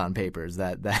Pentagon Papers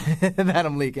that that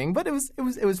I'm leaking, but it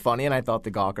was funny, and I thought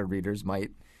the Gawker readers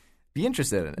might be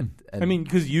interested in it. And, I mean,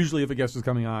 because usually if a guest is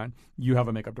coming on, you have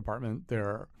a makeup department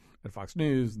there at Fox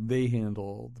News. They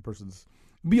handle the person's.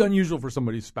 It'd be unusual for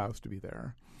somebody's spouse to be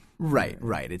there. Right.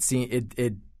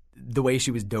 It the way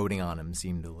she was doting on him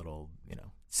seemed a little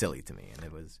silly to me, and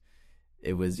it was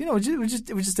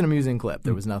just an amusing clip.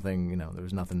 There was nothing there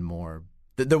was nothing more.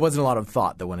 There wasn't a lot of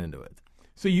thought that went into it.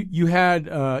 So you had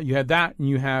that, and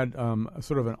you had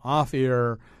sort of an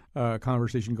off-air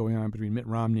conversation going on between Mitt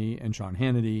Romney and Sean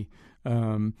Hannity.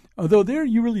 Although there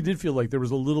you really did feel like there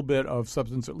was a little bit of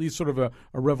substance, at least sort of a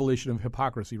revelation of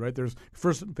hypocrisy, right? There's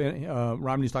first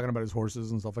Romney's talking about his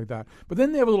horses and stuff like that. But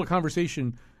then they have a little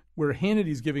conversation where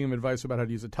Hannity's giving him advice about how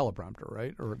to use a teleprompter,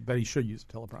 right? Or that he should use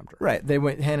a teleprompter. Right.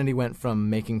 Hannity went from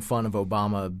making fun of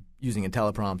Obama using a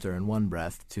teleprompter in one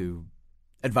breath to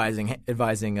advising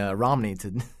Romney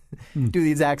to do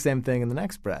the exact same thing in the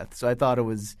next breath. So I thought it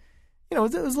was it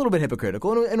was a little bit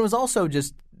hypocritical, and it was also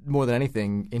just more than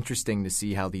anything interesting to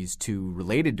see how these two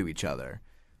related to each other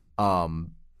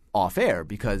off air,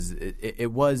 because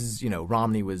it was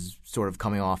Romney was sort of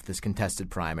coming off this contested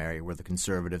primary where the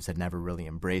conservatives had never really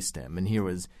embraced him, and here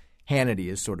was Hannity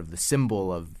as sort of the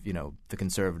symbol of the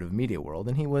conservative media world,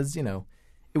 and he was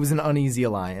it was an uneasy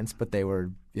alliance, but they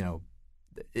were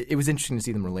it was interesting to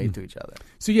see them relate to each other.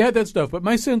 So you had that stuff, but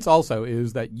my sense also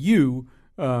is that you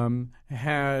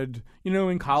had,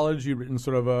 in college you'd written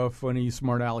sort of a funny,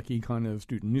 smart alecky kind of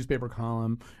student newspaper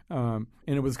column, and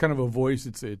it was kind of a voice.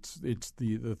 It's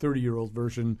the 30-year-old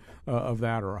version of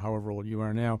that, or however old you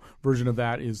are now, version of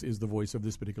that is the voice of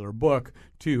this particular book,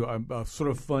 too. A sort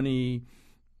of funny,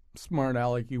 smart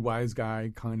alecky, wise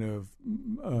guy kind of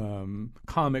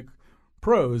comic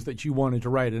prose that you wanted to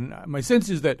write. And my sense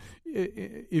is that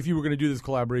if you were going to do this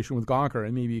collaboration with Gawker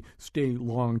and maybe stay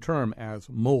long-term as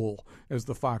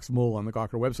the Fox mole on the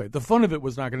Gawker website, the fun of it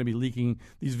was not going to be leaking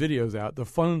these videos out. The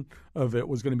fun of it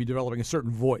was going to be developing a certain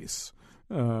voice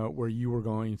where you were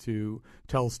going to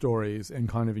tell stories and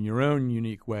kind of in your own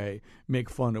unique way make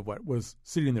fun of what was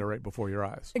sitting there right before your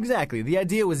eyes. Exactly. The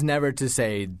idea was never to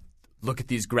say, look at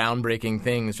these groundbreaking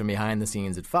things from behind the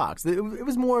scenes at Fox. It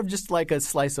was more of just like a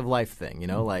slice of life thing,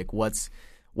 like what's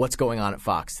going on at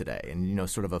Fox today, and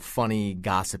sort of a funny,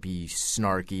 gossipy,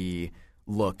 snarky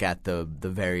look at the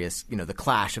various, the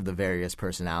clash of the various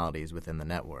personalities within the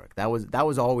network. That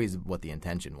was always what the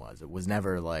intention was. It was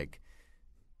never like,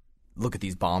 look at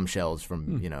these bombshells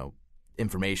from,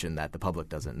 information that the public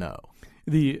doesn't know.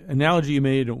 The analogy you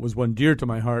made was one dear to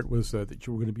my heart, was that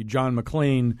you were going to be John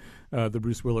McClane, the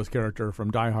Bruce Willis character from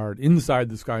Die Hard, inside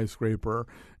the skyscraper,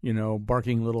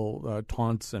 barking little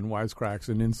taunts and wisecracks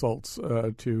and insults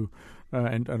to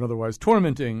and otherwise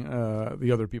tormenting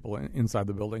the other people inside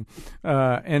the building.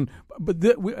 And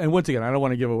once again, I don't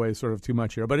want to give away sort of too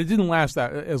much here, but it didn't last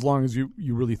that as long as you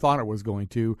really thought it was going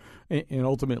to, and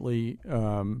ultimately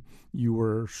you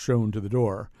were shown to the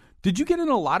door. Did you get in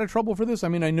a lot of trouble for this? I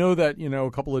mean, I know that, a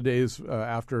couple of days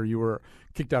after you were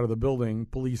kicked out of the building,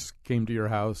 police came to your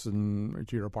house and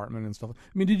to your apartment and stuff. I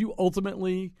mean,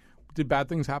 did bad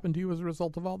things happen to you as a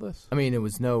result of all this? I mean, it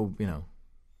was no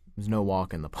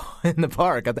walk in the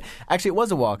park. Actually, it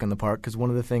was a walk in the park because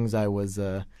one of the things I was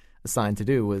assigned to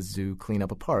do was to clean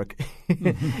up a park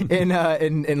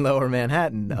in Lower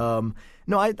Manhattan.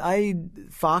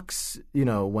 Fox,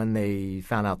 when they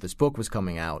found out this book was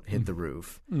coming out, hit the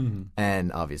roof,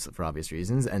 and obviously for obvious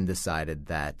reasons, and decided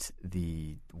that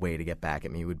the way to get back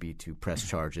at me would be to press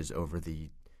charges over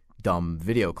the dumb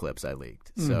video clips I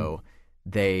leaked. So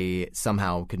they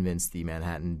somehow convinced the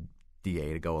Manhattan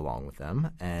DA to go along with them,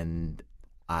 and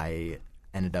I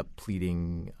ended up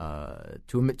pleading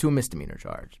to a misdemeanor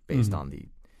charge based on the.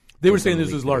 They were saying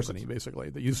this is larceny, basically,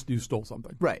 that you stole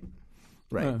something. Right.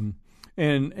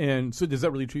 And so, is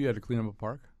that really true? You had to clean up a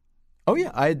park? Oh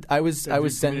yeah, I was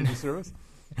sentenced.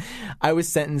 I was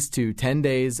sentenced to 10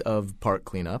 days of park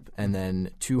cleanup and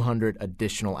then 200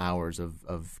 additional hours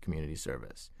of community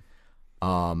service.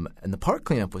 And the park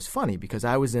cleanup was funny because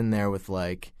I was in there with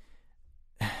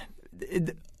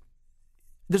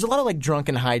there's a lot of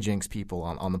drunken hijinks people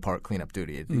on the park cleanup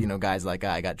duty. Guys like,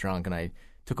 I got drunk and I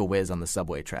took a whiz on the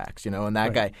subway tracks, and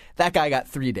that guy got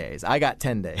 3 days. I got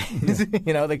 10 days.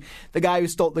 The guy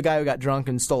who got drunk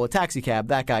and stole a taxi cab,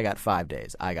 that guy got 5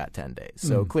 days. I got 10 days.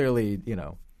 So clearly,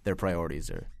 their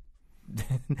priorities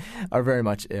are very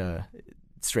much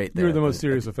straight there. You're the most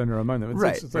serious offender among them. It's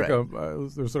right. Like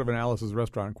there's sort of an Alice's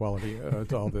Restaurant quality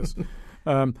to all this.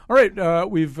 All right,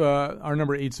 we've our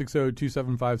number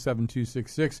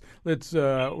 860-275-7266. We're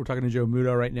talking to Joe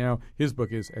Muto right now. His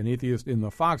book is An Atheist in the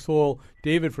Foxhole.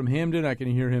 David from Hamden, I can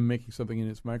hear him making something in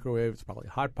his microwave. It's probably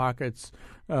Hot Pockets.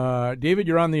 David,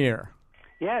 you're on the air.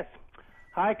 Yes.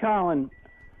 Hi, Colin.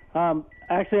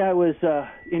 Actually, I was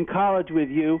in college with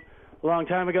you a long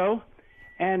time ago,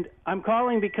 and I'm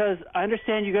calling because I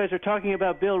understand you guys are talking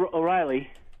about Bill O'Reilly.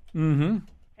 Mm-hmm.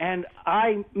 And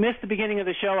I missed the beginning of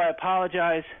the show. I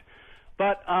apologize.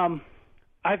 But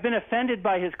I've been offended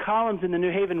by his columns in the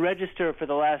New Haven Register for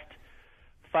the last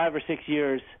 5 or 6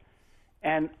 years.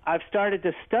 And I've started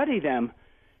to study them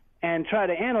and try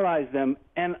to analyze them.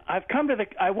 And I've come to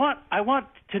I want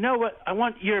to know I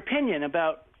want your opinion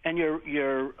about, and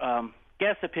your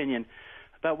guest's opinion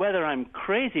about whether I'm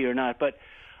crazy or not. But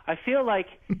I feel like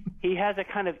he has a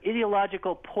kind of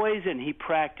ideological poison he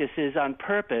practices on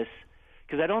purpose,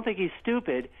 because I don't think he's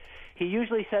stupid. He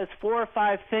usually says 4 or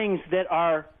 5 things that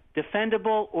are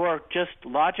defendable or just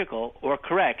logical or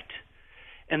correct.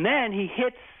 And then he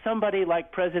hits somebody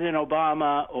like President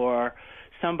Obama or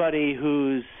somebody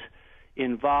who's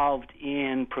involved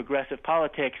in progressive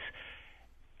politics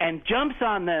and jumps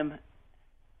on them.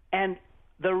 And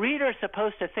the reader's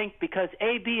supposed to think because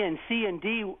A, B, and C, and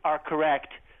D are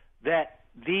correct that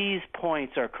these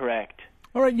points are correct.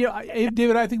 All right, yeah,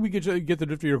 David, I think we could get the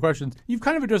drift of your questions. You've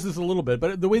kind of addressed this a little bit,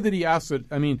 but the way that he asks it,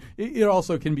 I mean, it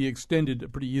also can be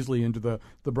extended pretty easily into the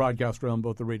broadcast realm,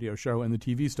 both the radio show and the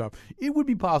TV stuff. It would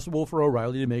be possible for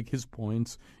O'Reilly to make his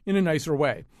points in a nicer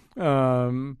way.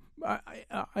 I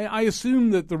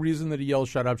assume that the reason that he yells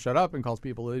 "shut up" and calls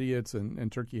people idiots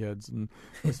and turkey heads and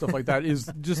stuff like that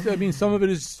is just, I mean, some of it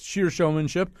is sheer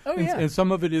showmanship, and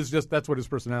some of it is just that's what his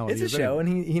personality is. It's a show, and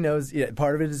he knows. Yeah,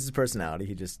 part of it is his personality.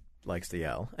 He just likes to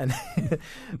yell, and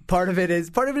part of it is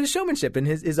showmanship, and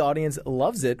his audience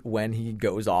loves it when he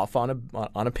goes off on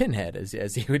a pinhead,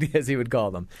 as he would call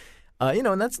them.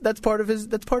 And that's part of his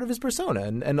persona,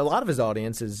 and a lot of his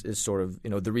audience is sort of,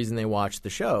 the reason they watch the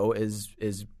show is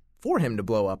for him to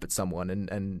blow up at someone,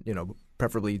 and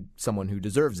preferably someone who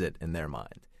deserves it in their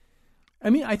mind. I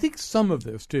methink some of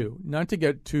this too, not to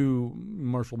get too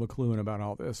Marshall McLuhan about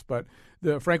all this, but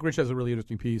Frank Rich has a really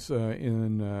interesting piece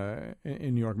in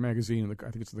New York Magazine, I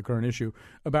think it's the current issue,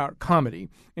 about comedy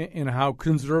and how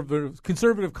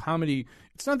conservative comedy,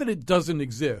 it's not that it doesn't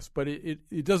exist, but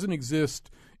it doesn't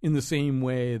exist in the same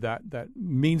way that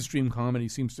mainstream comedy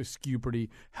seems to skew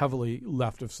pretty heavily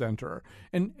left of center.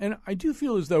 And I do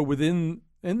feel as though within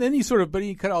And then he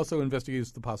kind of also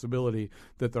investigates the possibility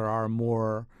that there are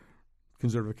more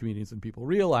conservative comedians than people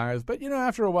realize. But,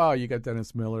 after a while, you got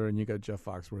Dennis Miller and you got Jeff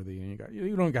Foxworthy, and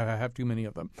you don't got to have too many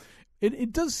of them.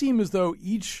 It does seem as though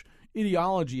each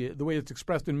ideology, the way it's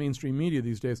expressed in mainstream media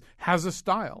these days, has a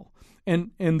style.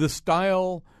 And the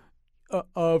style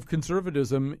of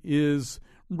conservatism is,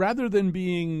 rather than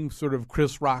being sort of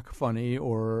Chris Rock funny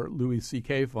or Louis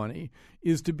C.K. funny,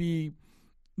 is to be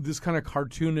this kind of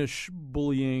cartoonish,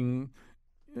 bullying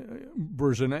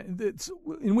version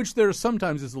in which there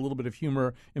sometimes is a little bit of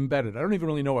humor embedded. I don't even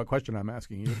really know what question I'm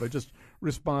asking you, but just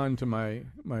respond to my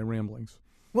ramblings.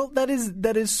 Well, that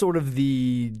is sort of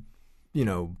the,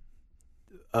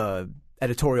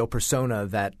 editorial persona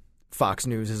that Fox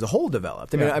News as a whole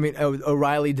developed.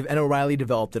 O'Reilly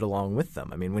developed it along with them.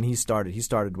 I mean, when he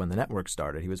started when the network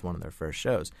started. He was one of their first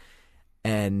shows,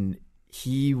 and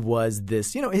he was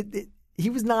this. He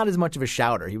was not as much of a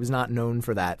shouter. He was not known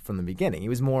for that from the beginning. He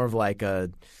was more of like a,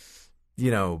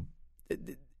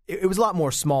 it was a lot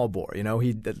more small bore. He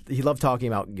loved talking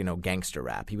about gangster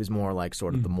rap. He was more like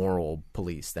sort of the moral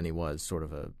police than he was sort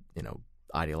of a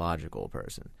ideological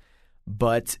person.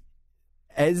 But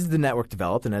as the network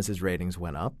developed and as his ratings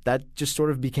went up, that just sort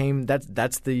of became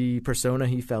that's the persona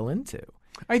he fell into.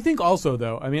 I think also,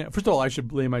 though, first of all, I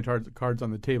should lay my cards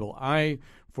on the table. I,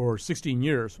 for 16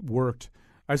 years,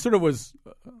 I sort of was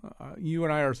you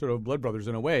and I are sort of blood brothers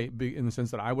in a way, in the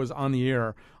sense that I was on the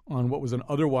air on what was an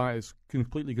otherwise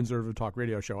completely conservative talk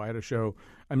radio show. I had a show,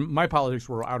 and my politics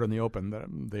were out in the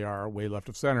open. They are way left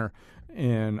of center.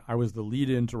 And I was the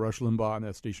lead-in to Rush Limbaugh on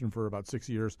that station for about 6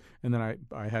 years. And then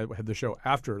I had the show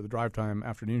after, the drive time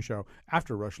afternoon show,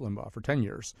 after Rush Limbaugh for 10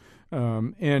 years.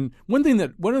 And one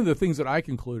of the things that I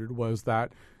concluded was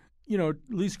that, at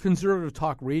least conservative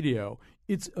talk radio,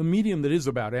 it's a medium that is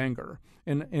about anger.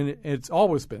 And it's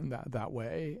always been that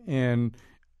way. And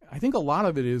I think a lot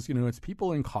of it is, it's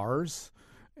people in cars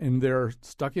and they're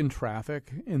stuck in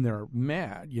traffic and they're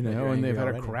mad, and they've had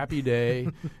a crappy day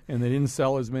and they didn't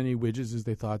sell as many widgets as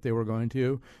they thought they were going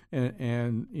to.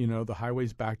 And the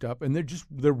highway's backed up and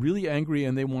they're really angry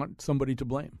and they want somebody to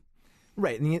blame.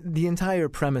 Right. And the entire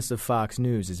premise of Fox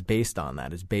News is based on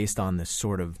that, is based on this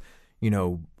sort of,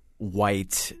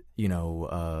 white,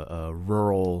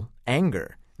 rural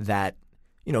anger that,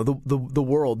 the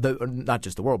world, not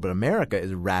just the world, but America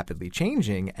is rapidly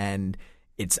changing, and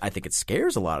I think it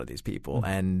scares a lot of these people,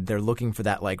 and they're looking for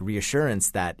that like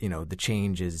reassurance that the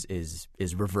change is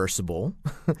reversible,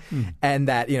 and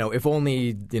that if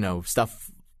only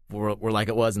stuff were like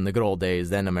it was in the good old days,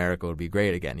 then America would be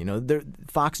great again.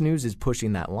 Fox News is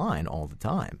pushing that line all the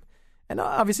time. And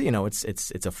obviously,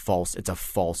 it's a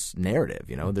false narrative.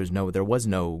 There was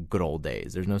no good old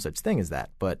days. There's no such thing as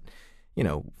that. But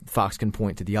Fox can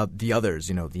point to the others.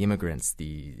 The immigrants,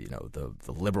 the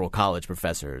liberal college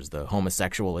professors, the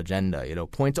homosexual agenda.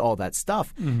 Point to all that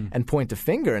stuff and point a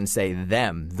finger and say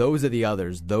them. Those are the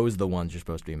others. Those are the ones you're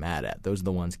supposed to be mad at. Those are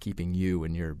the ones keeping you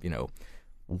and your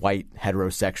white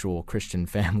heterosexual Christian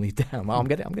family down. Well, I'm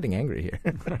getting angry here,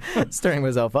 stirring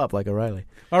myself up like O'Reilly.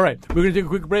 All right, we're going to take a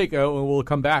quick break, and we'll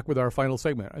come back with our final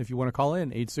segment. If you want to call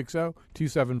in,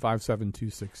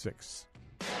 860-2757-266.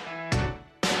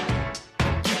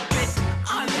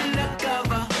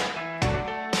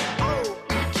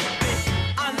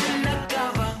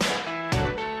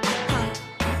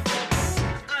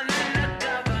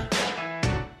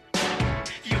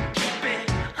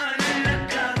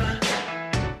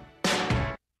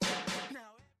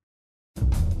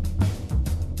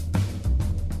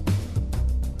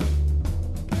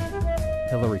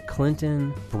 Hillary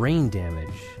Clinton, brain damage,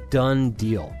 done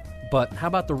deal. But how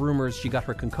about the rumors she got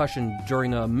her concussion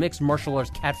during a mixed martial arts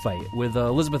catfight with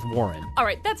Elizabeth Warren? All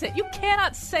right, that's it. You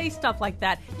cannot say stuff like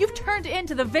that. You've turned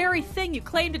into the very thing you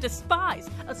claim to despise.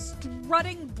 A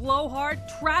strutting blowhard,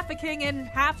 trafficking in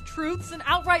half-truths and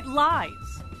outright lies.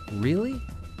 Really?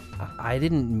 I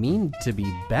didn't mean to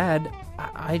be bad.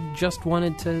 I just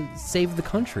wanted to save the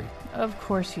country. Of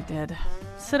course you did.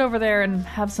 Sit over there and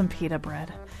have some pita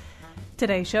bread.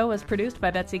 Today's show was produced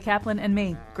by Betsy Kaplan and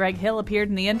me. Greg Hill appeared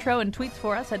in the intro and tweets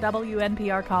for us at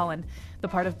WNPR Colin. The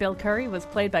part of Bill Curry was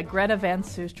played by Greta Van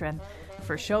Susteren.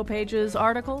 For show pages,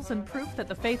 articles, and proof that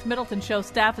the Faith Middleton Show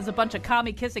staff is a bunch of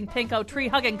commie-kissing, pinko,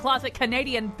 tree-hugging, closet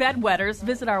Canadian bedwetters,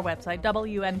 visit our website,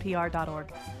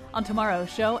 WNPR.org. On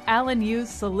tomorrow's show, Alan Yu's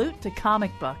salute to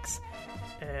comic books.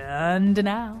 And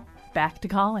now, back to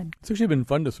Colin. It's actually been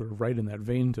fun to sort of write in that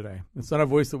vein today. It's not a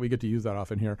voice that we get to use that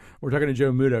often here. We're talking to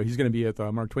Joe Muto. He's going to be at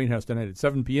the Mark Twain House tonight at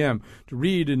 7 p.m. to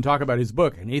read and talk about his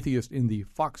book, An Atheist in the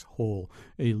Foxhole,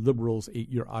 a liberal's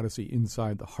 8-year odyssey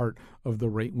inside the heart of the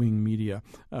right-wing media.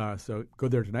 So go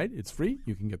there tonight. It's free.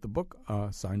 You can get the book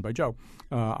signed by Joe.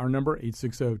 Our number,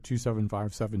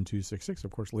 860-275-7266.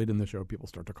 Of course, late in the show, people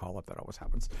start to call up. That always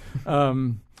happens.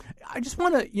 I just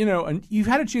want to, and you've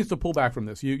had a chance to pull back from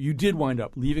this. You did wind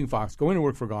up leaving Fox, going to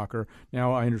work for Gawker.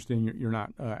 Now I understand you're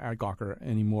not at Gawker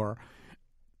anymore.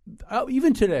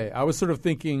 Even today, I was sort of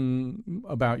thinking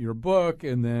about your book,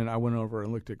 and then I went over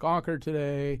and looked at Gawker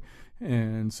today.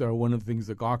 And so one of the things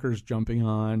that Gawker's jumping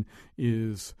on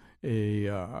is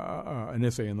an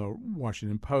essay in the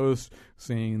Washington Post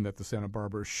saying that the Santa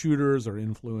Barbara shooters are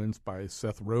influenced by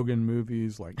Seth Rogen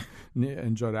movies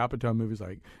and Judd Apatow movies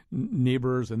like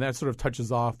Neighbors, and that sort of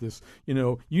touches off this.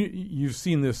 You've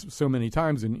seen this so many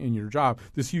times in your job.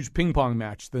 This huge ping pong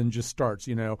match then just starts.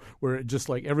 Where it just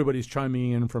like everybody's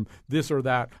chiming in from this or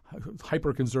that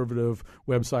hyper conservative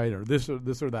website or this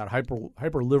or that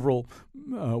hyper liberal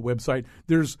website.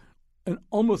 There's an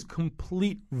almost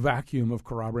complete vacuum of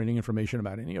corroborating information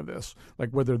about any of this,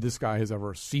 like whether this guy has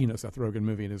ever seen a Seth Rogen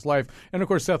movie in his life. And, of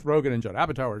course, Seth Rogen and Judd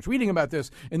Apatow are tweeting about this,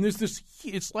 and there's this –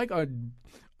 it's like a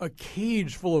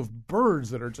cage full of birds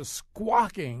that are just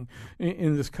squawking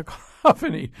in this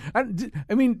cacophony.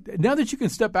 I mean, now that you can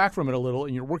step back from it a little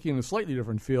and you're working in a slightly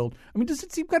different field, I mean, does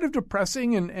it seem kind of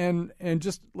depressing and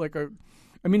just like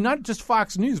not just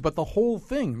Fox News, but the whole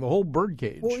thing, the whole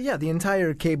birdcage? Well, yeah, the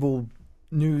entire cable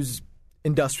news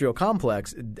industrial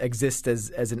complex exists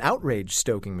as an outrage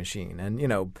stoking machine.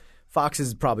 And, Fox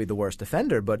is probably the worst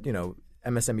offender, but,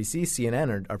 MSNBC,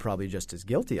 CNN are probably just as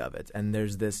guilty of it. And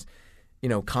there's this,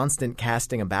 constant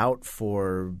casting about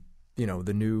for,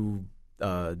 the new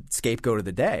scapegoat of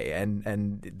the day.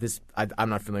 And this I'm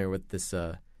not familiar with this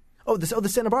the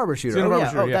Santa Barbara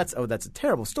shooter. That's a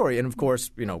terrible story. And, of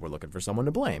course, we're looking for someone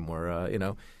to blame. We're,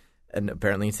 and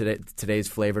apparently today's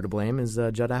flavor to blame is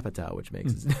Judd Apatow, which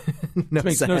makes no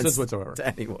sense whatsoever to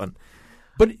anyone.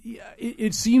 But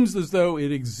it seems as though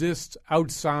it exists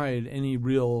outside any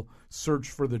real search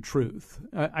for the truth.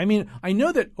 I mean, I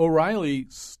know that O'Reilly,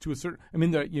 to a certain,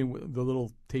 the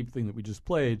little tape thing that we just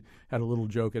played had a little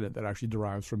joke in it that actually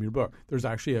derives from your book. There's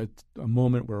actually a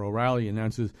moment where O'Reilly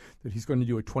announces that he's going to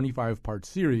do a 25-part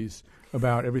series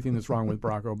about everything that's wrong with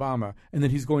Barack Obama, and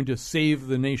that he's going to save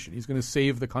the nation. He's going to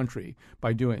save the country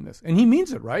by doing this. And he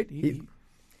means it, right? He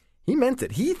meant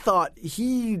it. He thought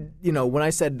when I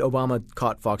said Obama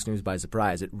caught Fox News by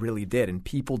surprise, it really did. And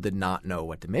people did not know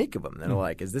what to make of him. They're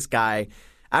like, is this guy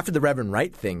 – after the Reverend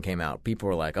Wright thing came out, people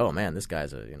were like, oh, man, this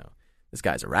guy's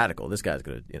a radical. This guy's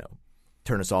going to,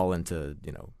 turn us all into,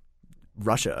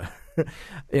 Russia.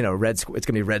 It's going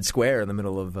to be Red Square in the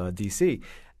middle of D.C.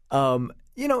 And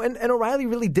O'Reilly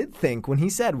really did think when he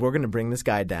said we're going to bring this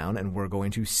guy down and we're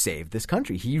going to save this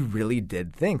country, he really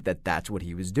did think that that's what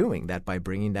he was doing, that by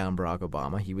bringing down Barack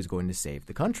Obama, he was going to save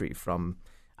the country from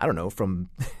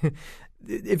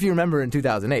if you remember in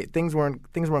 2008, things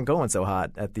weren't going so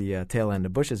hot at the tail end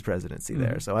of Bush's presidency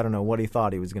there. So I don't know what he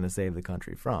thought he was going to save the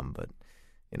country from, but,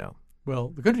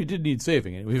 Well, the country did need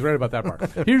saving. And he's right about that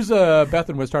part. Here's Beth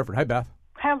in West Hartford. Hi, Beth.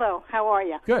 Hello. How are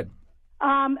you? Good.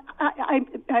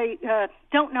 I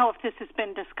don't know if this has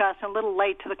been discussed. I'm a little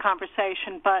late to the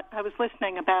conversation, but I was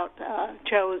listening about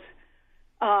Joe's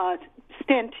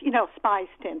stint, spy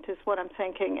stint is what I'm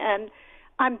thinking. And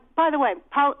by the way,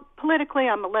 politically,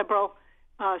 I'm a liberal.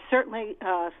 Certainly,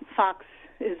 Fox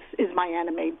is my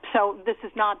enemy. So this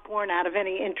is not born out of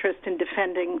any interest in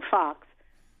defending Fox.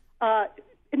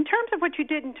 In terms of what you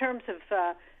did in terms of,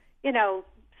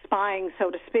 spying, so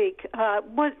to speak,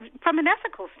 was from an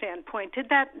ethical standpoint,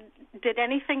 did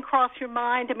anything cross your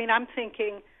mind? I mean, I'm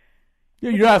thinking. Yeah,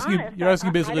 you're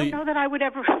asking basically. I don't know that I would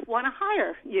ever want to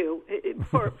hire you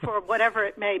for whatever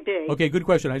it may be. Okay, good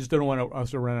question. I just don't want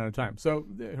us to run out of time. So,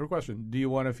 her question: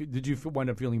 did you wind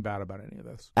up feeling bad about any of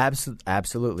this?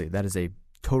 Absolutely. That is a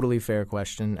totally fair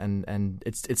question, and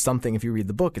it's something. If you read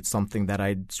the book, it's something that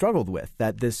I struggled with.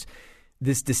 That this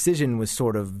decision was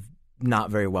sort of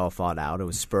not very well thought out. It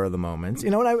was spur of the moment.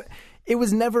 And it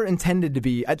was never intended to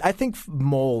be. I think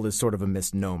mole is sort of a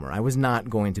misnomer. I was not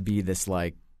going to be this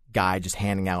guy just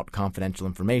handing out confidential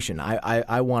information.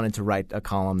 I wanted to write a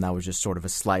column that was just sort of a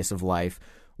slice of life,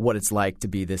 what it's like to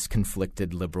be this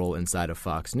conflicted liberal inside of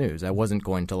Fox News. I wasn't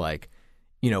going to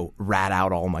rat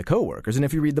out all my coworkers. And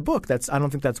if you read the book, I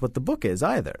don't think that's what the book is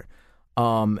either.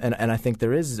 And I think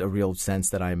there is a real sense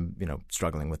that I'm,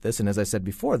 struggling with this. And as I said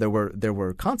before, there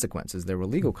were consequences. There were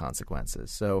legal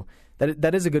consequences. So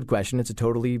that is a good question. It's a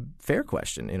totally fair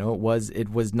question. It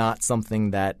was not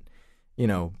something that,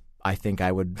 I think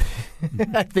I would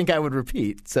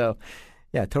repeat. So.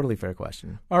 Yeah, totally fair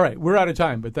question. All right, we're out of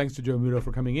time, but thanks to Joe Muto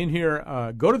for coming in here.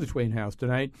 Go to the Twain House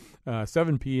tonight,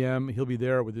 7 p.m. He'll be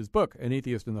there with his book, An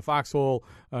Atheist in the Foxhole.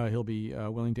 He'll be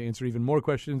willing to answer even more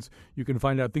questions. You can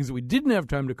find out things that we didn't have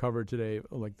time to cover today,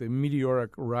 like the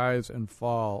meteoric rise and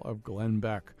fall of Glenn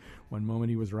Beck. One moment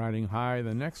he was riding high,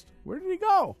 the next, where did he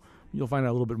go? You'll find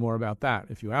out a little bit more about that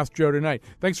if you ask Joe tonight.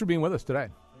 Thanks for being with us today.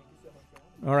 Thank you so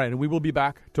much. All right, and we will be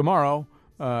back tomorrow.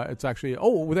 It's actually,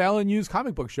 with Alan Yu's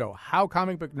comic book show, How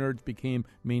Comic Book Nerds Became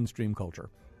Mainstream Culture.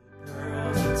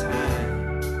 Fox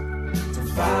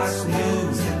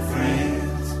News and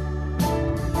Friends.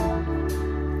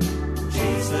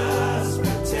 Jesus,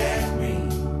 protect me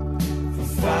from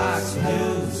Fox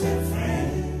News and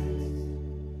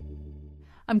Friends.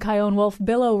 I'm Kyone Wolf.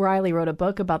 Bill O'Reilly wrote a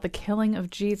book about the killing of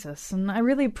Jesus, and I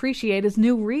really appreciate his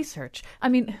new research. I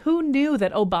mean, who knew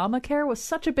that Obamacare was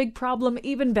such a big problem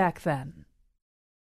even back then?